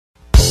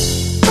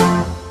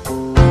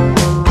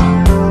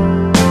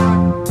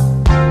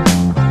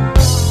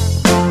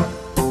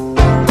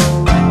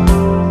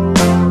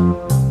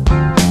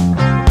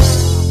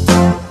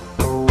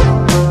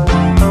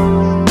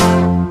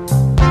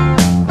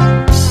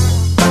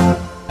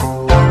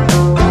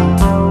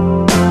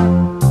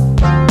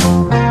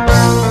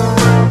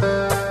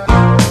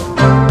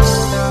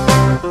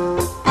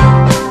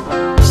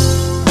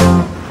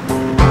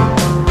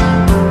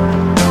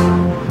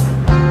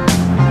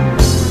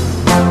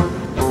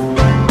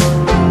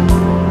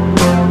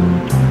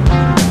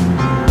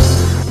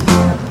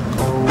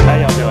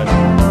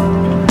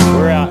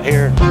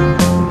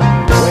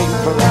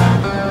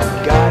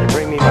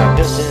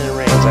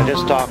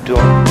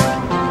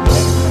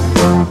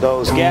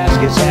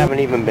baskets haven't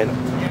even been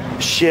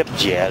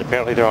shipped yet.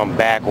 Apparently they're on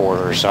back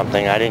order or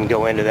something. I didn't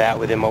go into that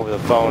with him over the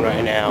phone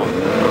right now.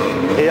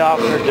 He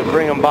offered to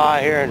bring them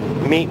by here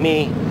and meet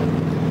me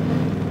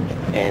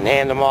and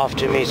hand them off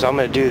to me, so I'm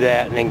going to do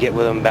that and then get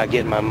with him about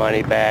getting my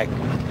money back.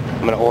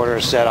 I'm going to order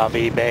a set off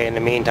eBay. In the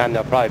meantime,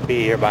 they'll probably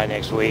be here by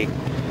next week.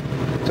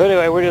 So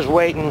anyway, we're just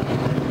waiting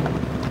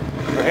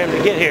for him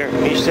to get here.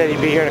 He said he'd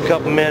be here in a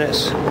couple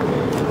minutes.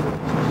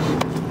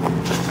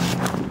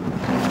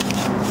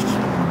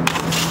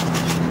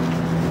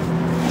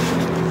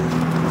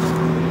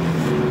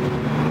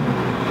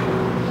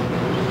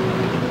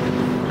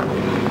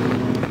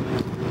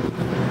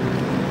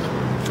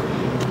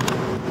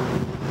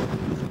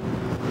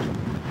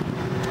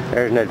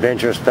 There's an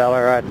adventurous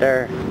fella right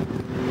there,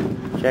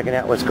 checking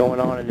out what's going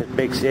on in this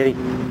big city.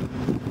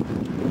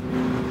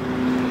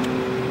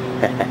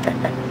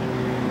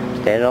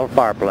 Standing on a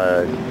fire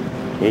plug.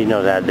 He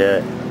knows how to do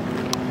it.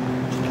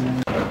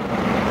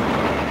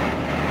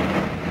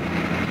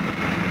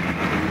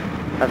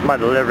 That's my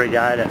delivery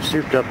guy, that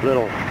souped up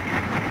little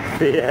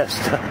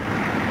Fiesta.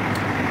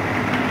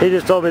 He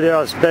just told me they're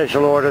on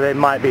special order. They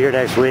might be here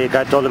next week.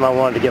 I told him I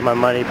wanted to get my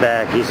money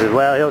back. He said,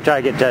 well, he'll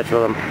try to get in touch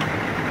with them.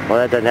 Well,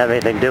 that doesn't have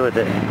anything to do with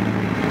it.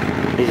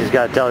 He just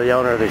got to tell the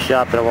owner of the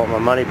shop that I want my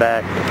money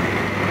back.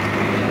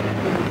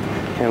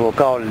 And we'll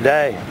call it a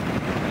day.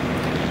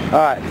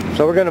 Alright,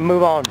 so we're going to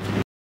move on.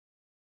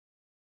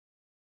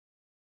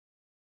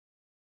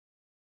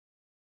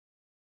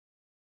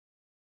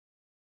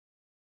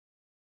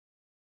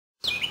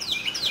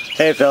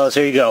 Hey fellas,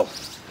 here you go.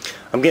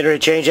 I'm getting ready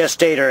to change that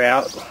stator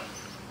out.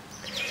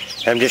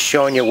 I'm just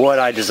showing you what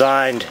I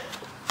designed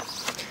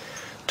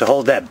to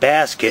hold that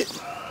basket.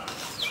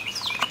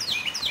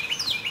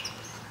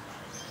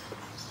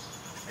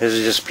 This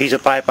is just a piece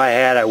of pipe I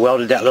had. I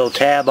welded that little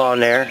tab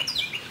on there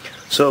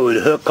so it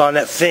would hook on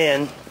that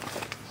fin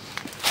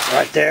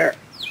right there.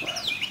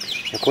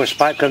 Of course, the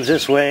pipe comes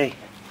this way.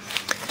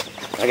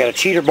 I got a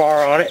cheater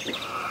bar on it,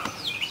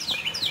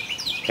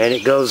 and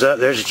it goes up.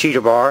 There's a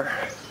cheater bar,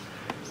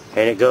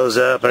 and it goes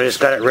up, and I just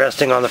got it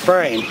resting on the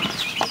frame.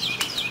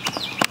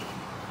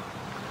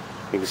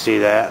 You can see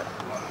that.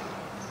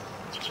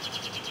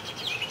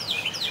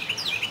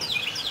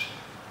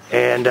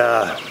 And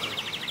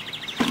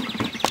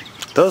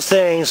those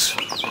things,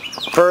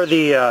 per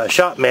the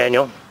shop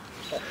manual,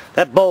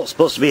 that bolt's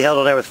supposed to be held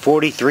on there with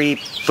 43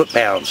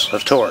 foot-pounds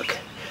of torque.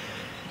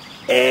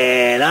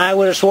 And I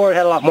would have swore it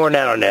had a lot more than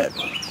that on that,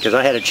 because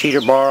I had a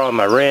cheater bar on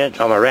my wrench,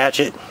 on my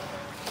ratchet,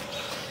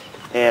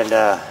 and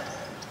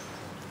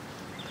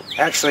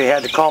actually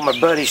had to call my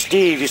buddy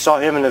Steve. You saw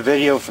him in the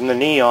video from the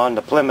Neon,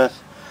 the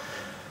Plymouth.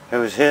 It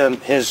was him,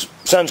 his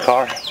son's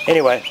car.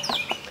 Anyway,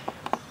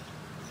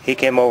 he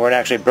came over and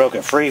actually broke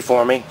it free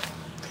for me.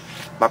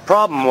 My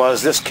problem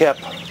was this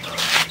kept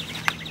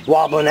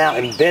wobbling out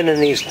and bending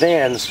these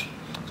fins.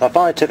 So I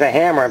finally took a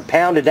hammer and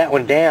pounded that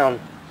one down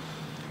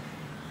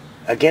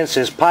against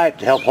this pipe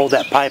to help hold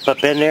that pipe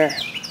up in there.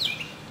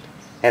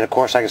 And of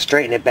course I can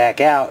straighten it back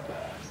out,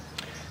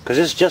 because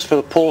this is just for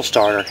the pull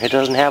starter. It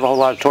doesn't have a whole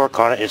lot of torque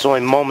on it. It's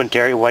only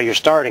momentary while you're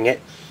starting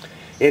it,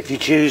 if you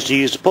choose to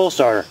use the pull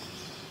starter.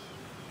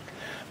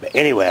 But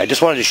anyway, I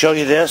just wanted to show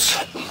you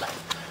this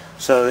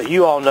so that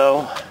you all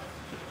know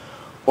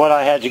what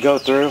I had to go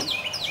through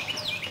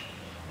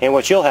and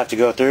what you'll have to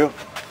go through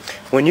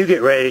when you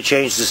get ready to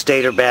change the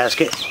stator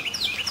basket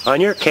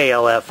on your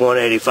KLF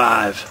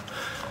 185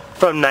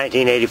 from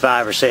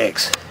 1985 or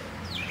 6.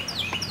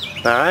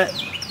 Alright?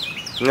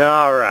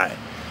 Alright.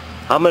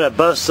 I'm going to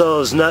bust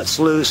those nuts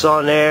loose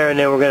on there, and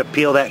then we're going to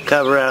peel that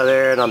cover out of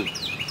there. And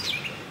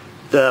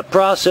the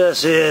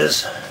process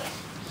is,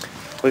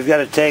 we've got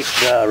to take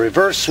the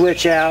reverse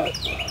switch out.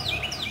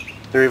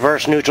 The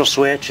reverse neutral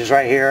switch is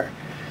right here,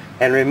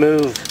 and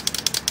remove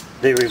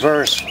the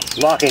reverse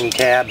locking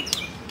tab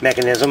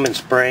mechanism and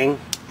spring,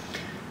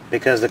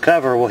 because the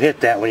cover will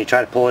hit that when you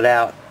try to pull it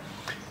out.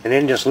 And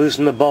then just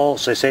loosen the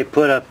bolts. They say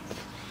put a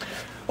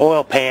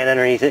oil pan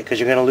underneath it, because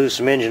you're going to lose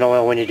some engine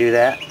oil when you do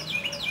that.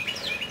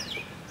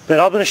 But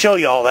I'm going to show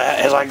you all that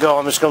as I go.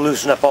 I'm just going to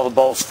loosen up all the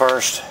bolts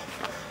first.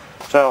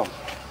 So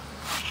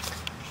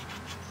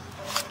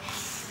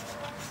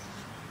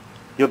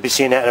you'll be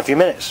seeing that in a few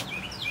minutes.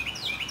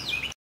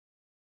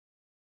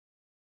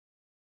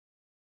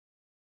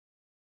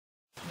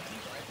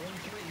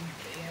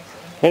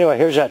 Anyway,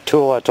 here's that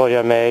tool I told you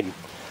I made.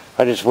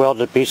 I just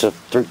welded a piece of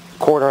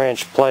 3/4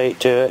 inch plate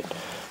to it,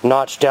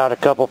 notched out a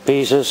couple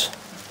pieces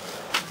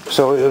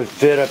so it would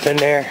fit up in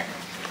there,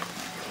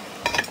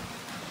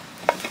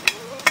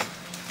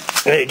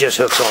 and it just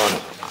hooks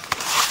on.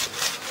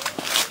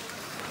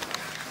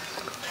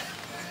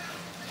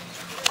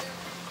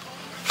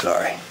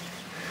 Sorry.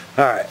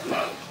 Alright,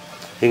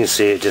 you can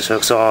see it just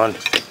hooks on,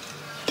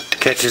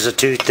 catches a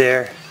tooth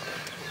there,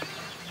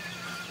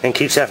 and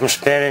keeps that from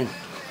spinning.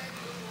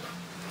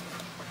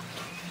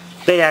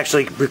 They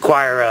actually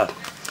require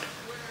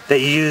that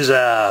you use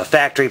a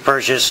factory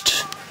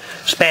purchased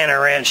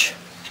spanner wrench,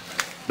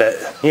 but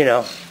you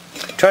know,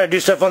 try to do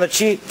stuff on the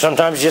cheap.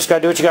 Sometimes you just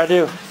gotta do what you gotta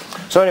do.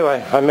 So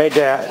anyway, I made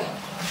that.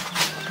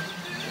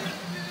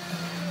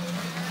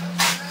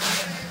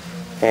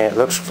 And it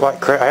looks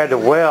like I had to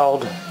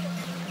weld.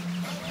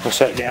 I'll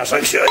set it down so I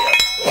can show you.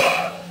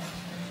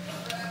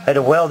 I had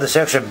to weld this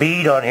extra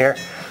bead on here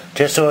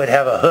just so it'd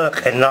have a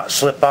hook and not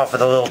slip off of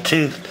the little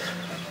tooth.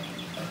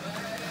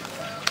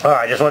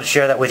 Alright, just want to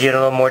share that with you in a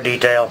little more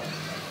detail.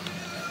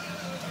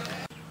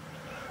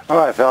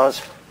 Alright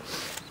fellas,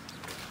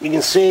 you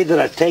can see that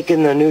I've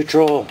taken the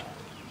neutral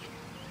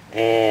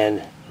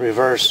and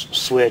reverse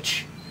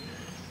switch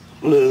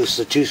loose,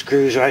 the two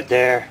screws right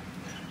there.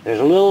 There's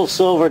a little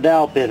silver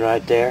dowel pin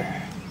right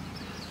there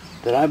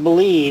that I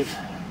believe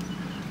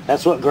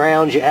that's what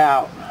grounds you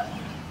out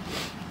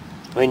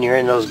when you're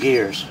in those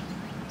gears.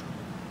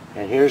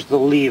 And here's the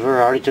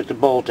lever. I already took the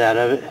bolt out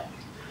of it.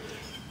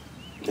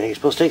 Now you're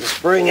supposed to take the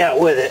spring out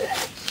with it.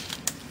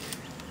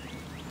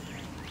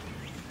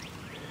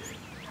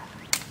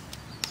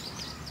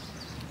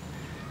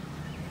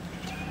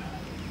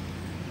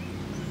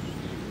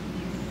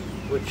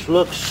 Which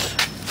looks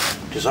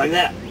just like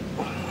that.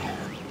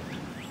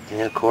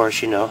 And of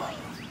course, you know,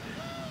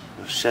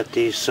 set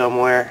these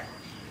somewhere.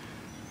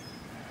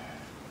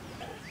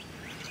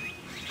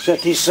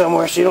 Set these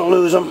somewhere so you don't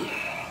lose them.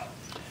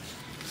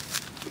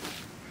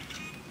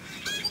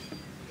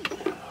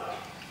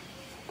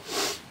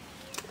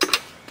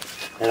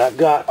 And I've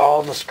got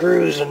all the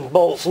screws and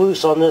bolts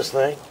loose on this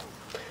thing.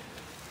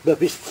 But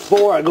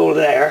before I go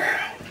there,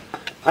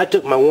 I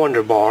took my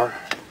Wonder Bar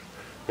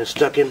and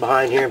stuck in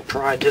behind here and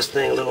pried this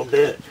thing a little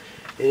bit.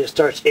 And it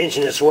starts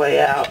inching its way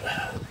out.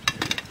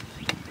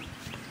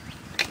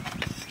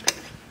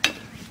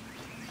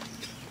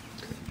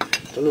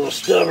 It's a little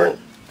stubborn.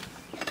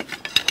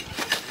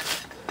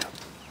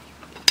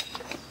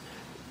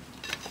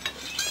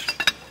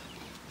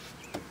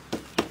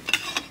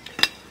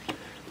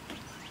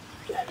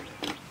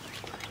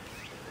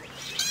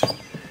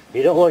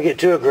 You don't want to get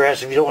too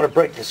aggressive. You don't want to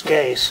break this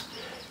case.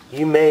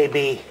 You may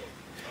be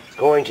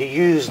going to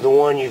use the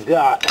one you've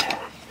got.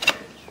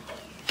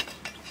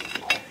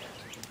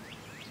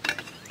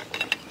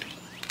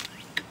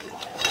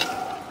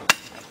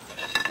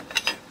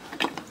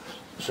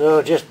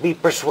 So just be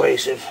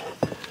persuasive,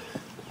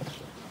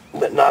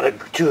 but not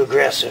too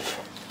aggressive.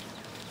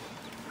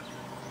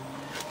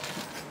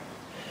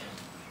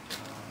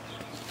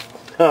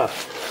 Huh.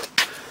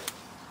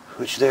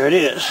 Which there it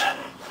is.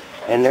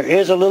 And there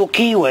is a little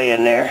keyway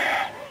in there.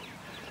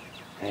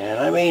 And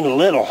I mean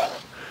little.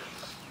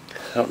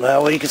 I don't know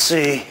how well you can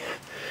see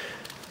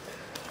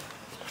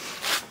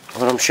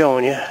what I'm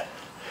showing you.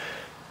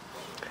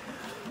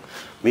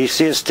 But you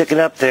see it sticking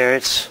up there.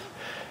 It's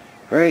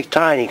very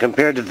tiny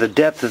compared to the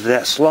depth of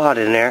that slot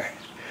in there.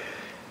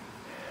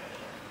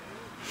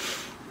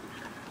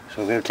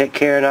 So I'm going to take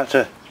care not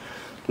to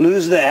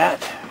lose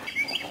that.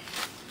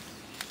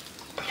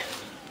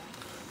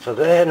 So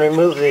go ahead and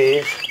remove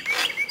these.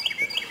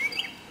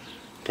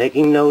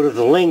 Taking note of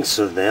the lengths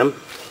of them.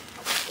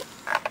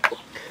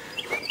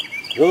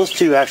 Those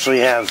two actually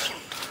have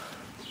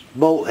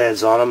bolt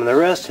heads on them, and the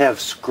rest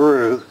have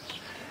screw.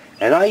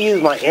 And I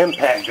use my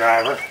impact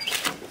driver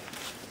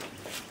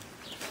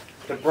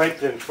to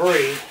break them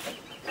free.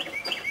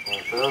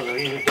 And for those of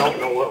you who don't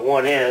know what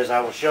one is,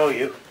 I will show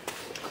you.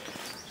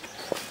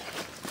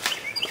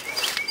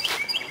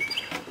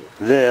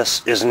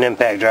 This is an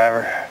impact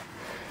driver.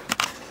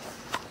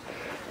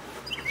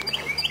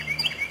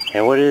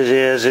 And what it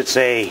is, it's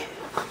a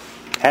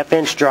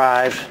half-inch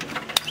drive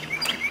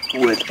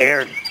with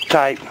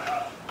airtight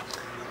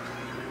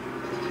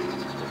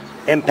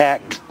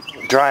impact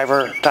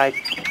driver type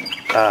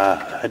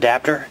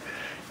adapter,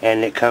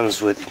 and it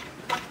comes with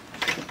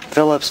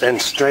Phillips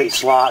and straight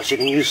slots. You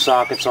can use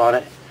sockets on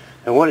it,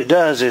 and what it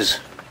does is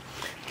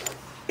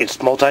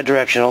it's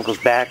multi-directional, goes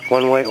back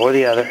one way or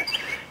the other,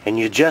 and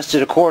you adjust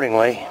it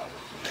accordingly.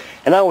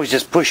 And I always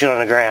just push it on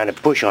the ground and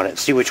push on it,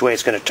 see which way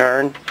it's going to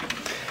turn.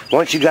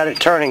 Once you got it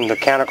turning the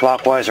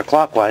counterclockwise or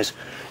clockwise,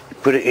 you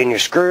put it in your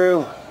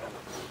screw,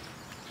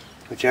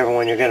 whichever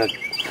one you're going to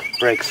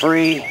break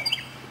free,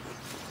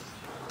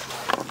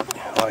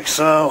 like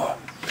so,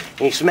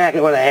 and you smack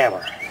it with a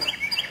hammer,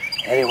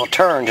 and it will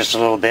turn just a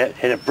little bit,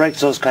 and it breaks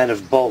those kind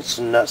of bolts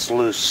and nuts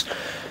loose.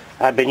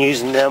 I've been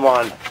using them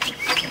on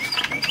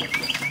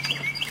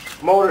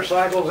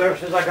motorcycles ever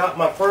since I got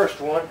my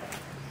first one.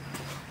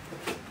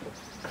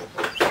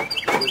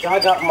 I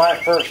got my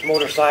first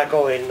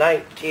motorcycle in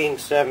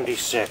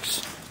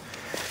 1976.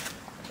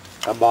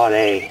 I bought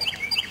it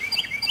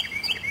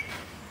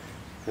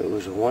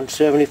was a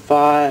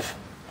 175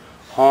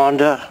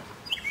 Honda,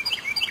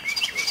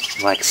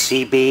 like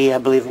CB I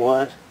believe it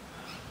was.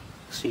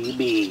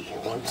 CB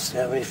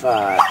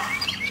 175.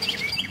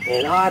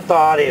 And I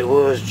thought it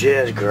was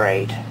just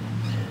great.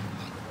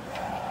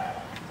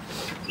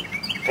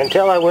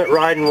 Until I went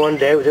riding one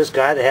day with this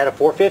guy that had a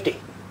 450.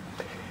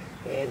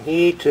 And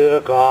he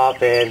took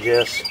off and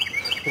just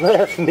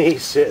left me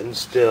sitting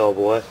still,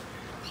 boy.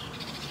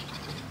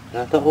 And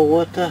I thought, well,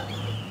 what the?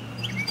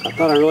 I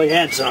thought I really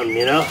had something,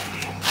 you know?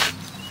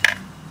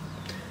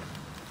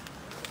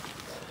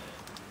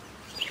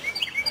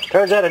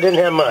 Turns out I didn't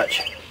have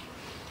much.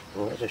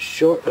 Well, that's a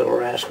short little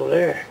rascal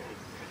there.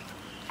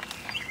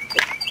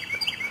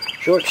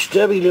 Short,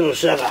 stubby little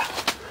sucker.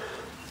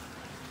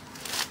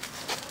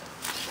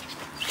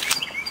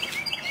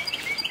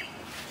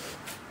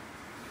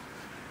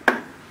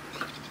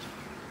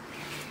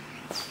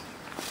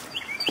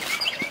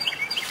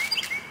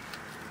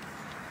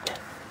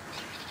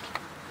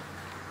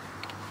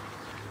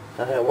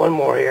 I got one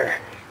more here,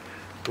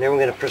 and then we're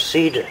going to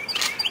proceed to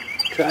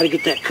try to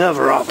get that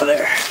cover off of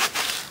there.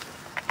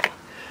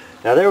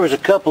 Now there was a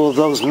couple of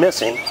those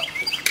missing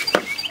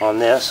on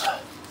this,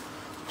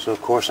 so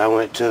of course I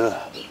went to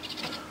the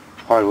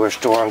hardware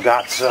store and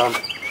got some,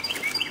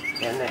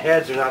 and the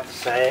heads are not the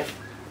same.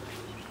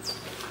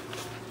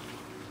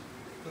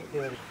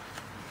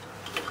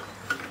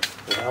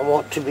 I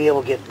want to be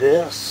able to get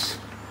this.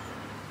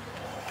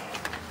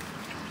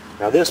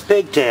 Now this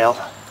pigtail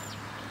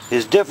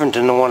is different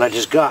than the one I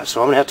just got,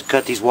 so I'm going to have to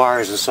cut these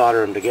wires and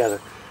solder them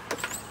together.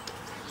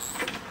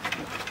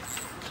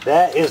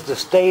 That is the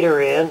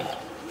stator end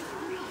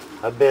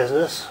of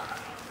business.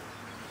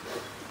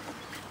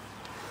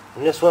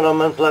 And this one I'm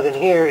unplugging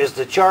here is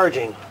the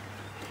charging.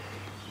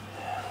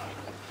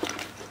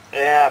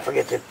 Yeah, I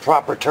forget the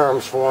proper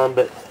terms for them,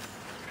 but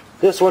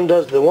this one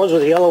does, the ones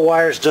with the yellow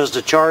wires does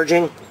the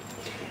charging,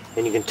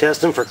 and you can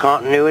test them for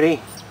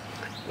continuity.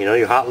 You know,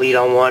 your hot lead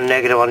on one,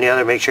 negative on the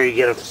other, make sure you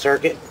get a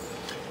circuit.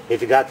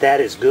 If you got that,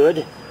 it's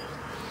good.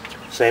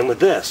 Same with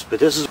this,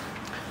 but this is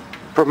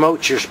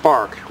promotes your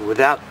spark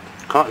without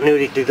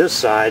continuity through this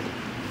side,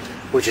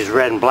 which is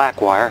red and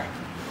black wire.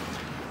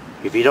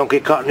 If you don't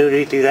get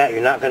continuity through that,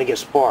 you're not going to get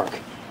spark,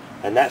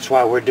 and that's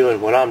why we're doing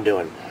what I'm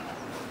doing.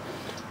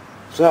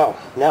 So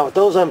now with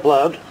those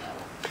unplugged,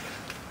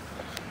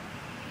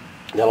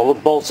 got all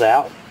the bolts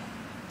out,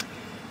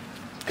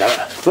 got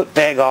a foot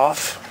peg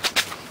off,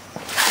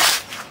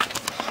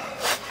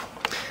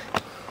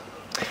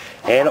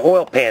 and an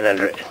oil pan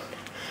under it.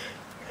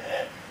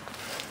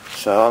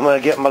 So I'm going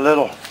to get my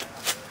little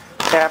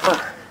tapper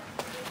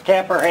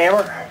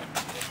hammer,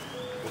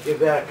 give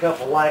that a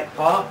couple light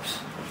pops.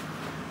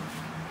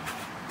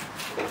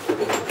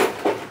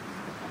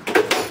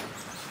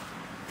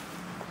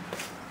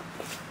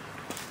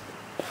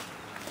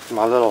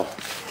 My little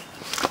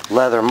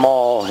leather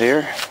maul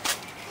here,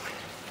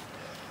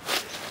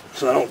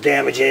 so I don't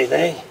damage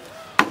anything.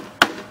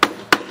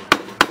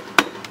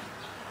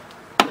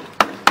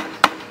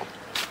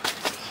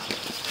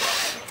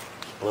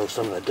 Blow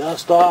some of the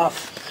dust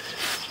off.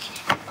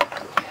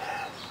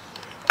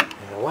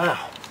 And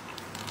wow,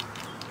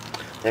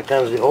 there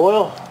comes the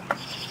oil.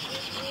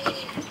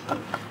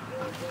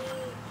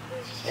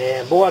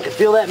 And boy, I can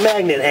feel that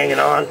magnet hanging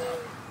on.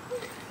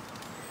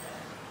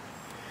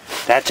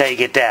 That's how you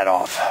get that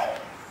off.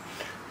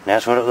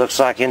 That's what it looks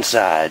like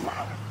inside.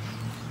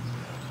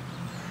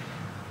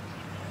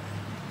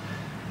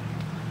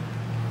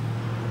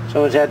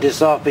 Someone's had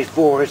this off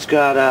before. It's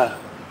got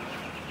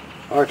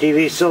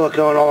RTV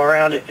silicone all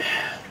around it.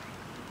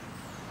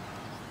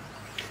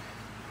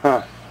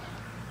 Huh.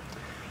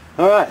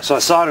 Alright, so I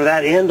solder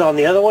that end on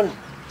the other one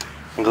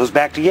and goes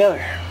back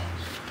together.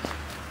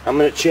 I'm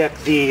going to check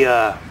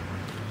the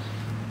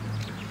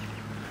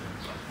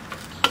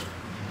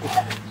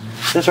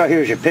this right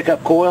here is your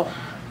pickup coil.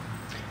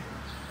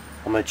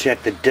 I'm going to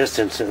check the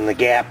distance and the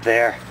gap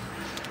there.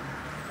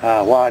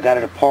 While I got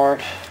it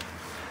apart,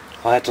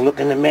 I'll have to look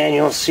in the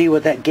manual and see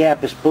what that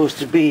gap is supposed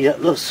to be.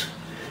 That looks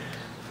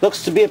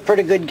to be a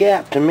pretty good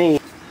gap to me.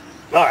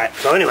 Alright,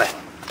 so anyway,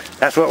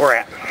 that's what we're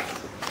at.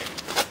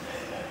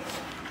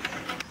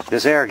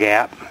 This air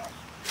gap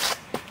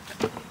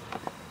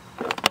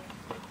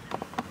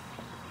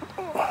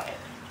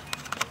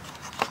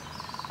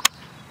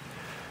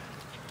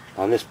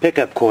on this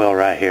pickup coil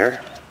right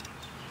here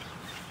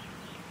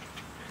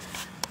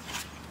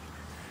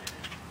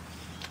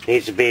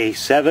needs to be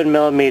 7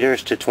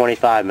 millimeters to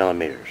 25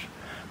 millimeters.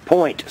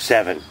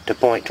 0.7 to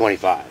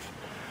 0.25.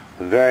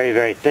 Very,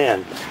 very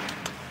thin.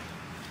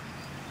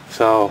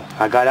 So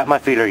I got out my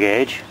feeler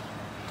gauge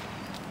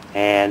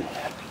and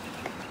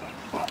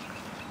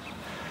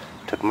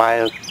took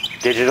my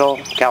digital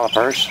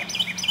calipers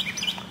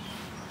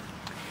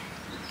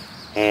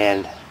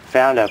and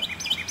found a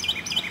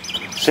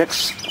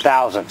 6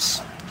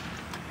 thousandths,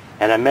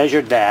 and I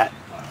measured that,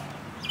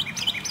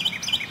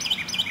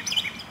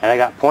 and I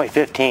got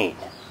 0.15.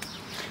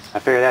 I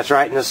figure that's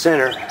right in the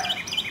center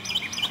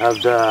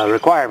of the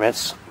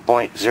requirements,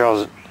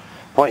 0.7 to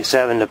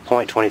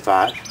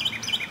 0.25,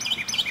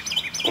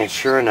 and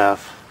sure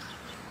enough,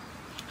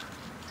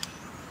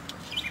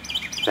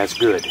 that's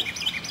good.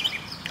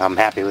 I'm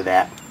happy with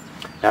that.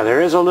 Now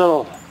there is a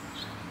little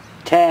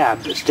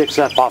tab that sticks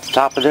up off the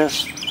top of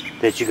this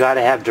that you got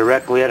to have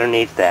directly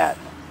underneath that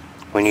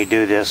when you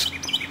do this.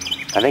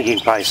 I think you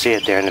can probably see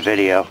it there in the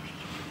video.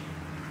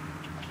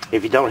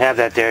 If you don't have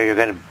that there, you're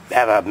going to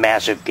have a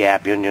massive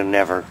gap and you'll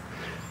never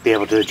be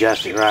able to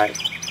adjust it right.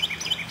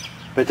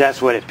 But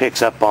that's what it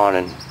picks up on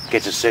and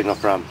gets a signal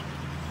from.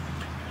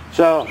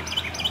 So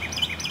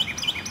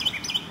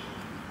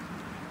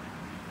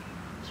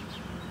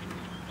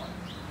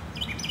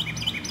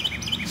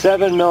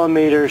 .7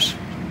 millimeters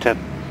to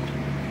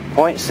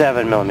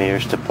 0.7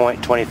 millimeters to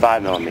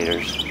 0.25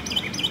 millimeters.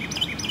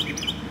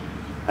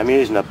 I'm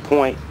using a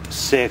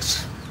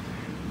 0.6,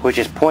 which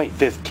is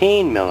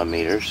 0.15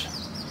 millimeters.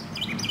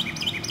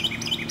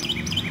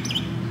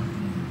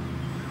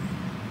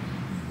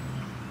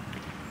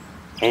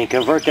 And you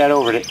convert that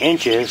over to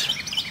inches,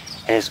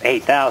 and it's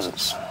 8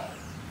 thousandths.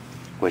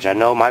 Which I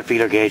know my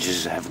feeler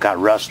gauges have got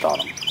rust on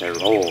them. They're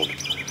old.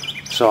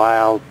 So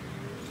I'll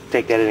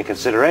take that into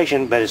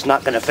consideration, but it's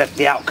not going to affect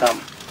the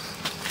outcome.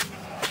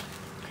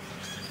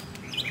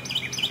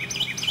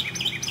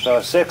 So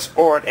a 6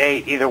 or an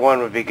 8, either one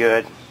would be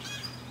good.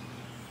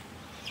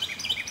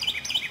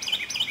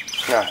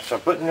 Alright, so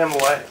I'm putting them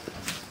away,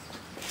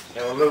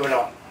 and we're moving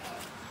on.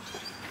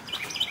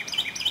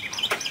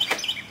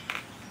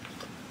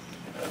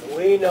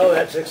 We know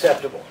that's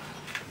acceptable.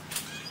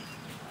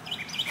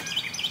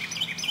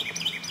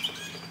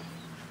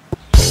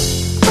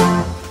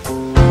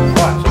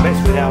 Alright, so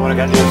basically now what I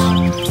got to do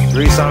is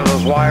grease on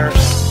those wires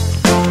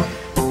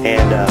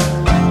and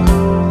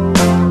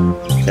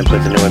then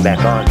put the new one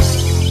back on.